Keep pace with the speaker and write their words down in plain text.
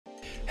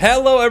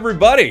Hello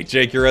everybody,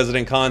 Jake your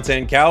resident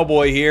content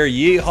cowboy here,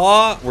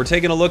 yeehaw! We're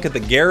taking a look at the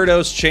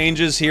Gyarados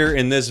changes here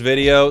in this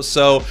video.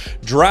 So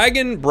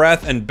Dragon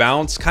Breath and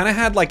Bounce kind of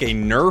had like a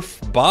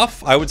nerf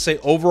buff. I would say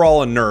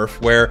overall a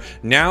nerf, where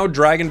now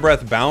Dragon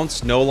Breath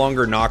Bounce no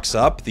longer knocks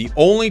up. The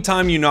only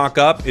time you knock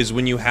up is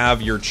when you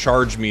have your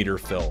charge meter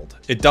filled.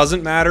 It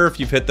doesn't matter if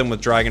you've hit them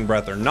with Dragon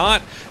Breath or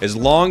not. As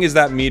long as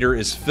that meter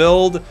is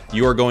filled,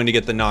 you are going to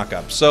get the knock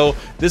up. So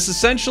this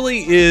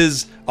essentially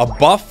is a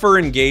buff for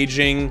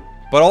engaging,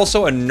 but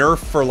also a nerf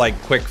for like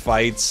quick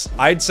fights.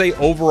 I'd say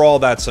overall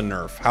that's a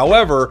nerf.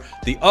 However,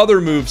 the other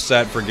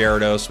moveset for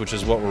Gyarados, which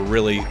is what we're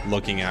really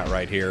looking at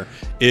right here,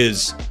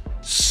 is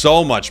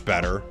so much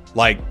better.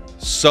 Like,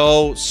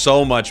 so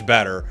much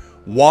better.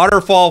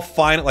 Waterfall,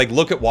 like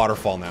look at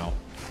Waterfall now.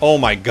 Oh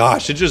my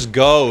gosh, it just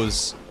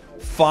goes.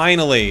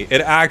 Finally,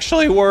 it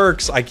actually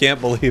works. I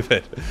can't believe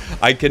it.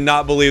 I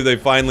cannot believe they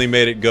finally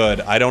made it good.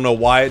 I don't know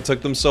why it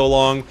took them so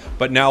long,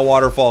 but now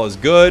Waterfall is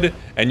good,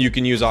 and you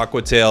can use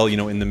Aqua Tail, you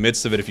know, in the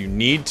midst of it if you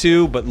need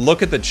to, but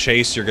look at the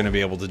chase you're going to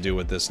be able to do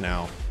with this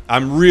now.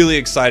 I'm really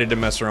excited to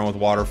mess around with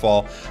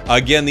Waterfall.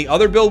 Again, the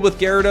other build with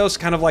Gyarados,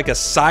 kind of like a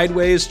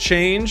sideways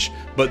change,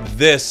 but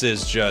this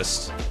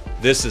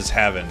is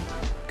heaven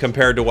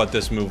compared to what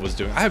this move was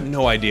doing. I have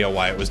no idea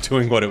why it was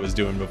doing what it was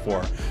doing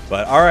before.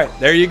 But all right,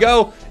 there you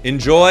go.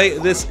 Enjoy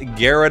this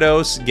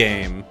Gyarados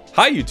game.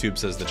 Hi, YouTube,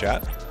 says the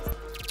chat.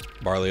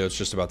 Barlio's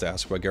just about to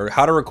ask about Gyarados.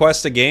 How to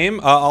request a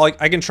game?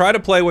 I can try to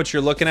play what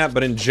you're looking at,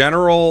 but in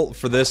general,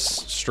 for this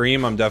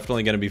stream, I'm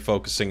definitely going to be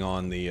focusing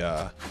on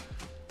the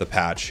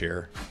patch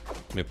here.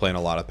 I'm be playing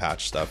a lot of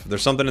patch stuff. If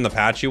there's something in the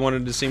patch you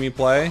wanted to see me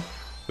play,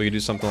 we could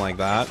do something like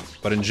that.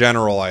 But in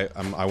general,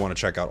 I want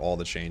to check out all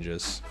the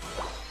changes.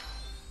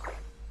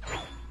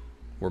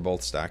 We're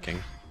both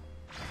stacking.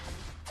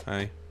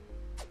 Hi.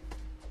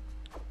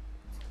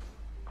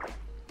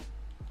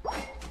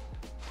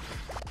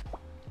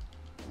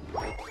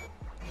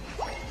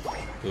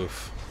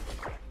 Oof.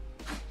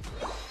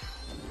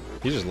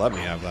 He just let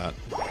me have that.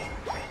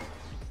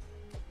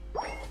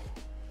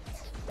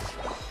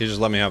 He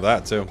just let me have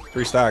that too.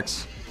 3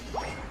 stacks.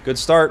 Good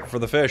start for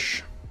the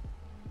fish.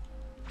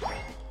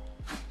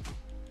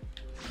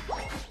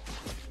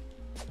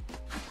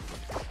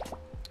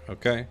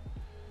 Okay.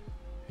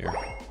 Here.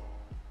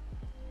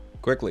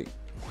 Quickly.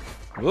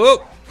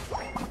 Whoop!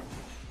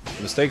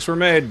 Mistakes were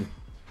made.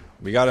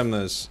 We got him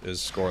his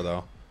score,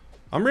 though.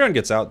 Umbreon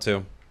gets out,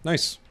 too.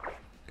 Nice.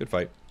 Good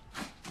fight.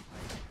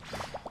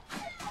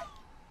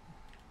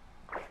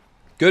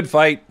 Good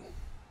fight.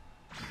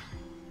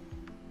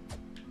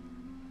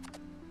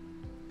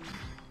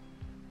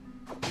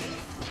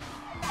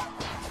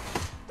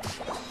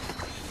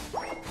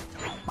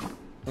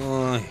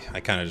 I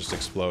kind of just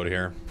explode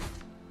here.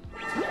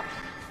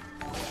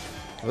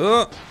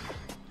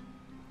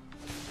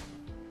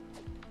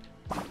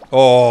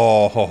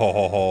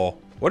 Oh,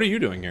 what are you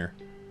doing here?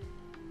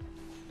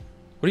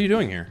 What are you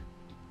doing here?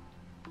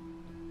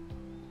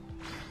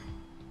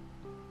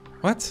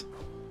 What?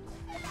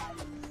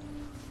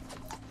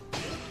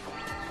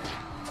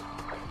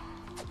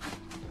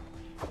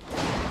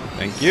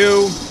 Thank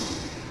you.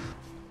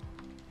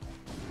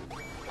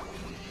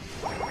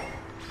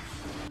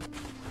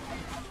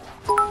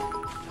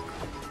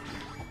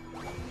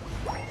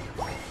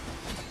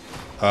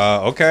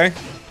 Okay.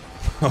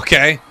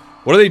 Okay.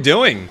 What are they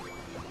doing?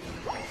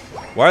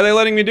 Why are they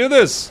letting me do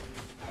this?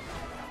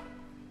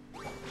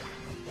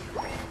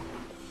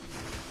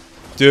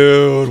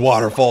 Dude,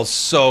 Waterfall's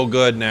so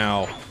good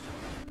now.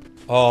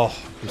 Oh,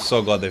 I'm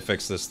so glad they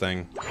fixed this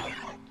thing.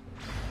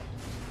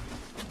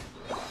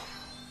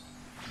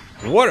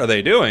 What are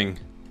they doing?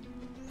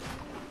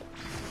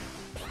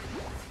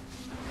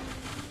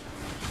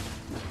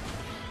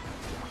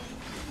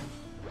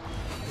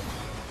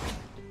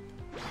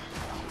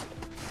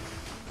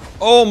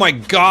 Oh my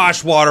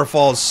gosh,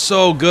 Waterfall is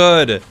so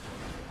good.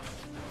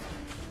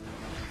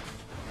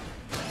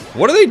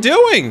 What are they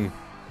doing?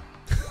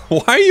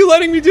 Why are you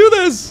letting me do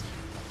this?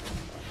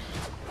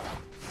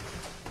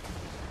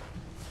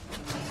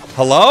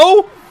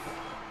 Hello?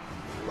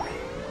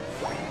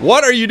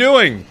 What are you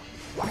doing?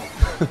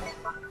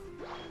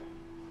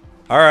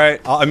 All right.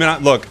 I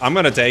mean, look, I'm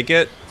going to take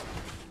it.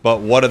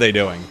 But what are they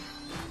doing?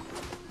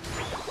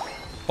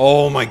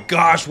 Oh my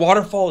gosh,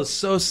 Waterfall is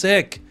so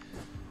sick.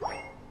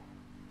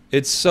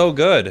 It's so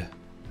good.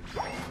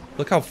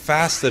 Look how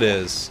fast it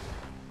is.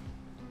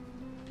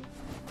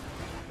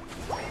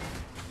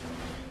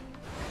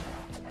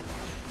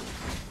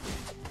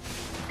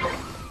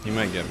 You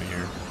might get me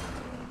here.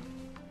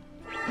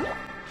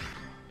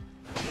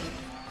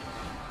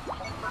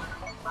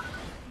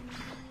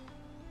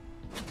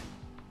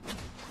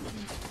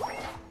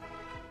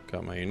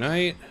 Got my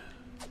Unite.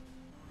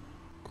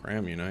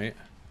 Cram Unite.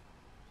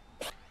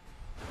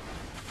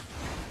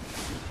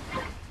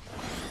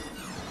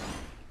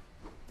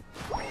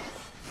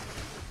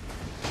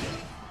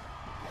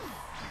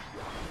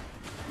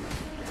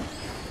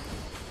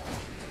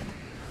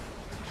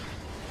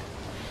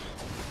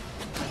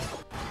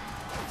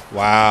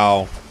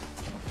 Wow.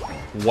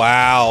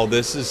 Wow,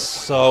 this is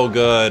so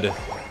good.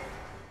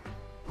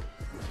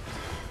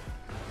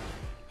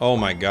 Oh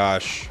my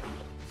gosh.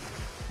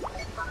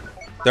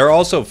 They're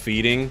also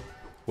feeding,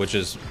 which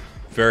is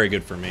very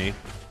good for me.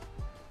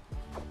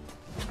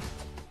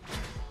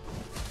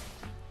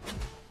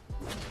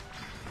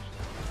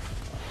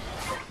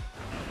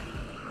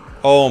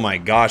 Oh my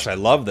gosh, I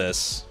love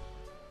this.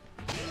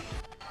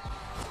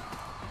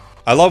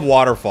 I love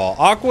Waterfall.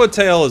 Aqua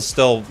Tail is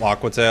still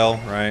Aqua Tail,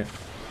 right?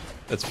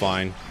 It's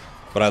fine.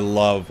 But I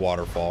love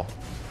Waterfall.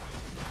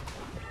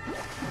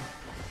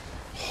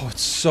 Oh,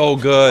 it's so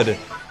good.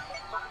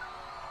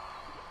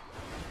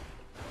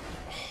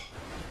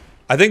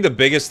 I think the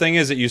biggest thing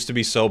is it used to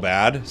be so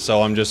bad,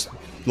 so I'm just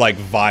like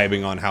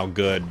vibing on how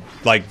good,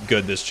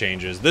 good this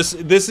changes. This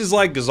is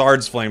like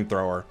Gazard's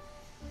flamethrower.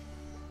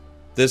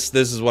 This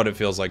is what it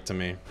feels like to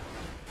me.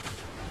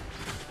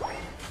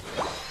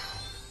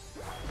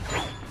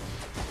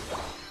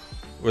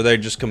 Where they're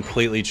just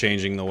completely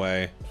changing the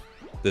way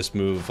this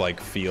move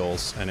like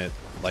feels, and it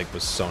like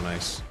was so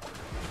nice.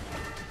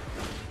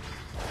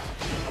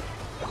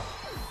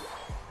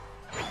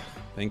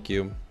 Thank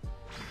you.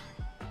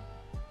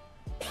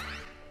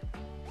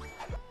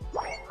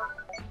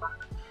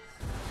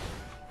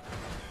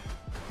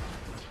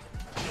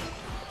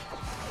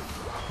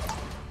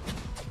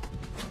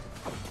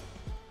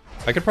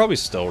 I could probably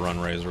still run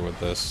Razor with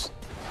this.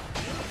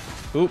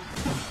 Oop.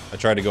 I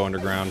tried to go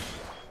underground.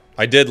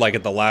 I did like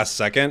at the last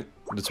second.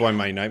 That's why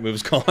my Unite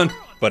move's gone,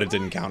 but it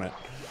didn't count it.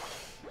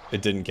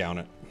 It didn't count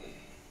it.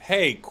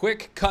 Hey,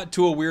 quick cut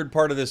to a weird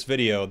part of this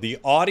video. The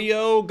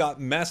audio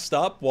got messed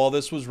up while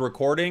this was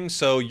recording,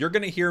 so you're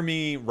gonna hear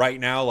me right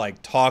now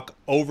like talk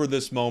over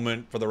this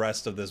moment for the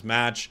rest of this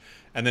match,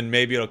 and then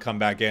maybe it'll come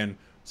back in.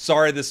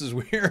 Sorry this is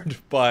weird,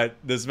 but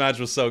this match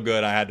was so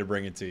good I had to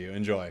bring it to you.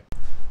 Enjoy.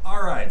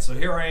 Alright, so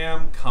here I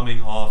am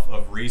coming off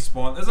of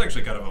respawn. This is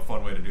actually kind of a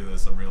fun way to do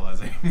this, I'm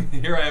realizing.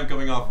 Here I am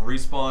coming off of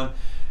respawn,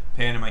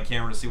 panning my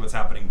camera to see what's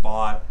happening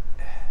bot,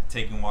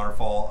 taking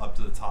Waterfall up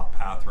to the top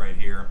path right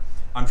here.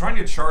 I'm trying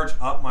to charge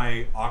up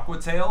my Aqua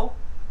Tail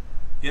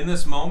in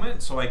this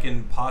moment so I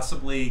can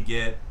possibly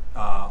get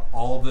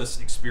all of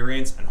this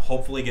experience and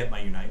hopefully get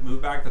my Unite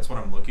move back. That's what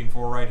I'm looking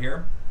for right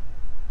here.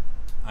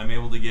 I'm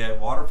able to get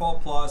Waterfall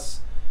Plus.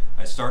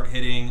 I start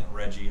hitting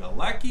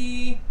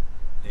Regieleki.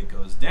 It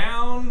goes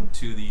down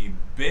to the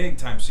big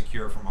time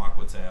secure from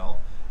Aqua Tail.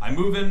 I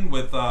move in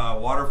with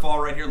Waterfall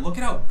right here. Look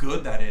at how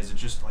good that is. It's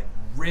just like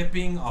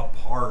ripping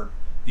apart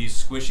these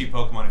squishy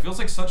Pokemon. It feels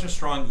like such a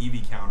strong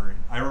EV counter.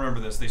 I remember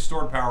this. They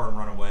stored power and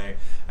run away,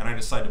 and I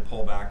decide to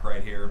pull back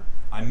right here.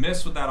 I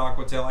miss with that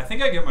Aqua Tail. I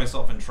think I get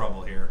myself in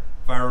trouble here.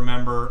 If I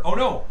remember... Oh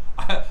no!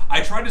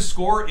 I tried to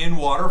score in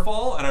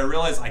Waterfall, and I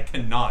realized I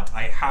cannot.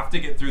 I have to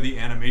get through the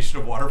animation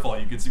of Waterfall.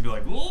 You can see me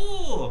like,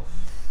 ooh!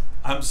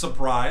 I'm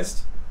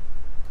surprised.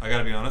 I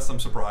gotta be honest,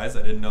 I'm surprised.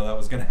 I didn't know that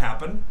was gonna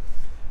happen.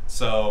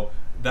 So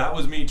that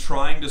was me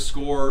trying to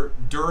score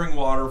during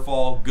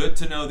Waterfall. Good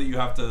to know that you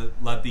have to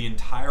let the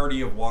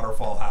entirety of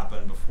Waterfall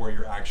happen before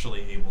you're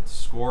actually able to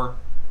score.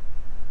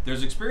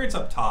 There's experience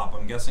up top.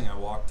 I'm guessing I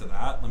walked to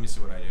that. Let me see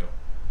what I do.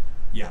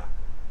 Yeah,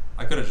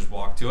 I could have just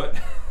walked to it.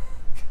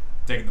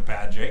 Taking the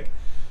pad, Jake.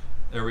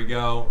 There we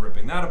go,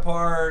 ripping that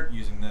apart,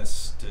 using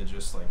this to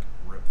just like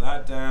rip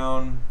that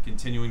down,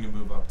 continuing to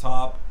move up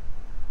top.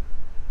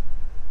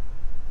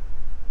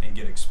 And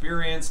get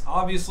experience.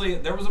 Obviously,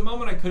 there was a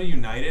moment I could have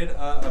united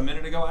a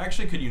minute ago. I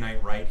actually could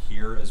unite right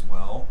here as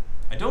well.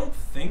 I don't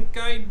think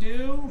I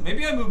do.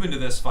 Maybe I move into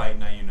this fight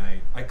and I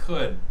unite. I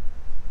could.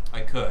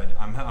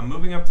 I'm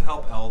moving up to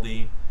help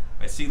Eldy.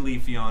 I see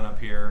Leafeon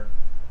up here.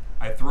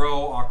 I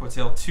throw Aqua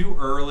Tail too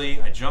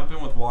early. I jump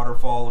in with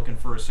Waterfall looking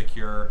for a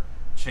secure,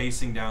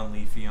 chasing down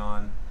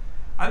Leafeon.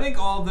 I think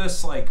all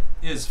this like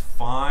is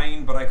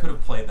fine, but I could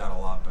have played that a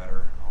lot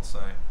better, I'll say.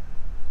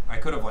 I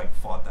could have like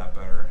fought that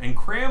better. And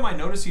Cram, I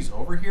notice he's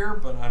over here,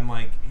 but I'm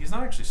like, he's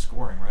not actually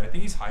scoring, right? I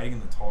think he's hiding in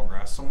the tall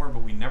grass somewhere,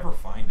 but we never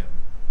find him.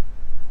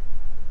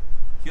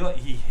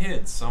 He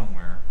hid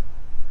somewhere.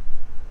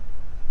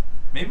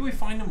 Maybe we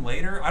find him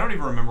later. I don't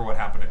even remember what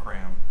happened to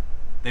Cram.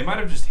 They might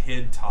have just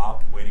hid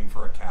top, waiting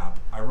for a cap.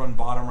 I run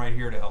bottom right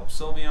here to help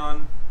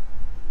Sylveon.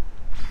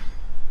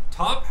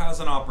 Top has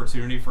an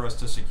opportunity for us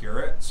to secure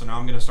it, so now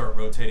I'm going to start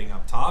rotating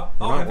up top.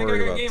 Oh, I think I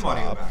got game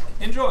audio back.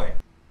 Enjoy.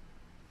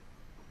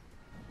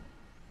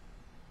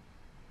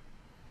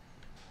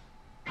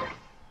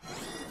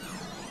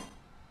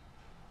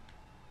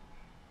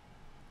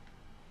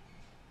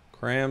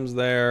 Cram's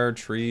there,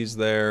 trees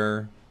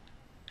there.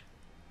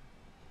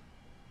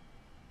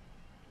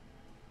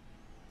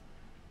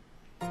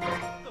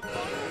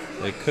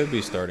 They could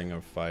be starting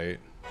a fight.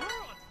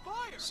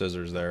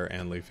 Scissors there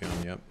and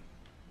Leafeon, yep.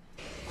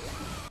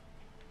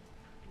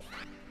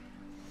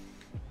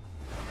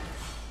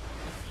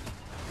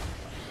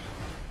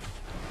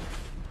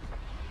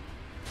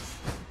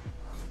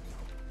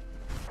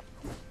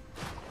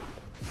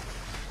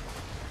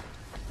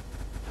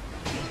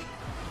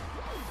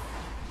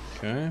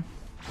 Okay.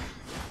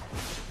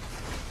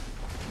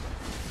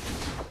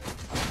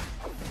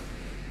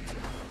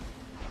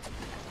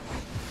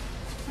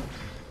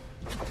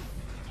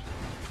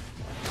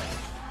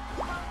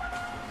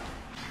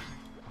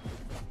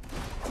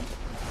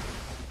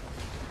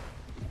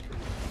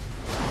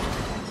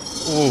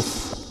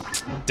 Oof.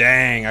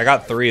 Dang, I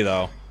got 3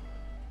 though.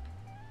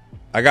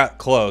 I got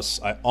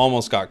close. I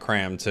almost got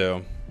crammed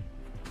too.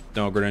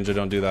 No, Greninja,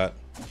 don't do that.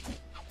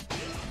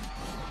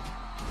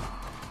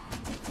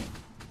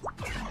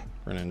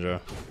 Greninja.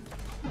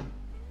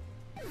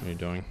 What are you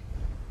doing?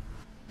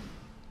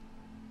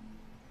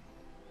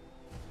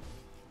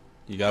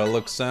 You gotta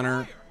look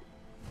center.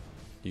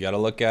 You gotta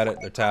look at it.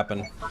 They're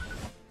tapping.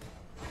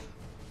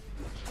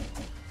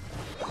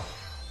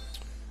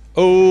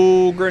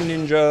 Oh,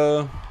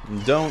 Greninja.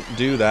 Don't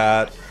do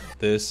that.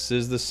 This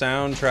is the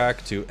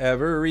soundtrack to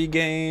every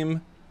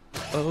game.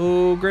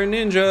 Oh,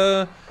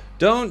 Greninja.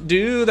 Don't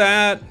do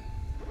that.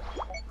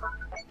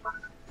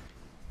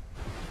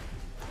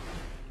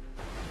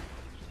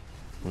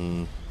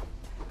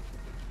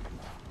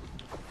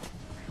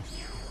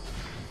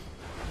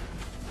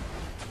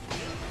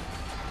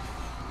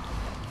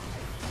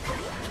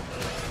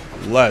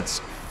 Let's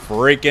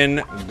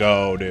freaking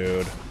go,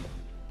 dude.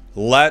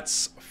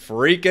 Let's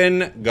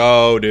freaking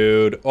go,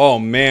 dude. Oh,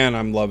 man,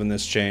 I'm loving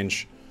this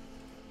change.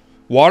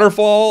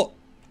 Waterfall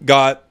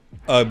got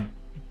a,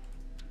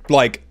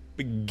 like,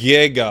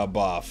 giga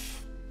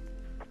buff.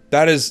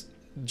 That is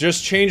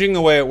just changing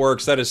the way it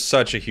works. That is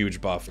such a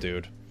huge buff,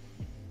 dude.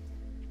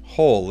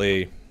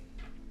 Holy.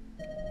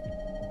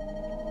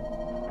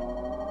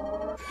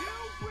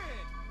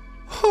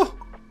 Huh.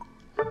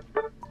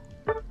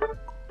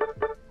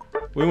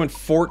 We went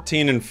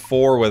 14 and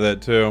 4 with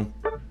it, too.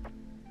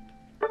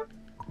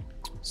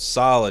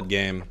 Solid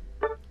game.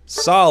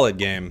 Solid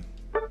game.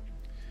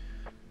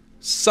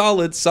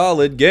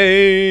 Solid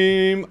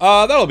game.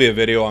 That'll be a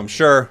video, I'm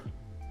sure.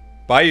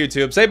 Bye,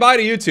 YouTube. Say bye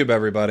to YouTube,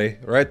 everybody.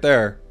 Right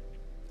there.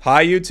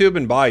 Hi, YouTube,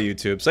 and bye,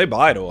 YouTube. Say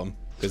bye to them,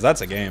 because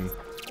that's a game.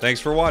 Thanks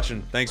for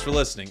watching. Thanks for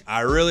listening.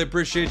 I really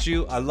appreciate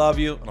you. I love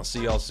you, and I'll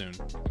see y'all soon.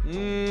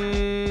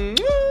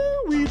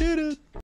 We did it.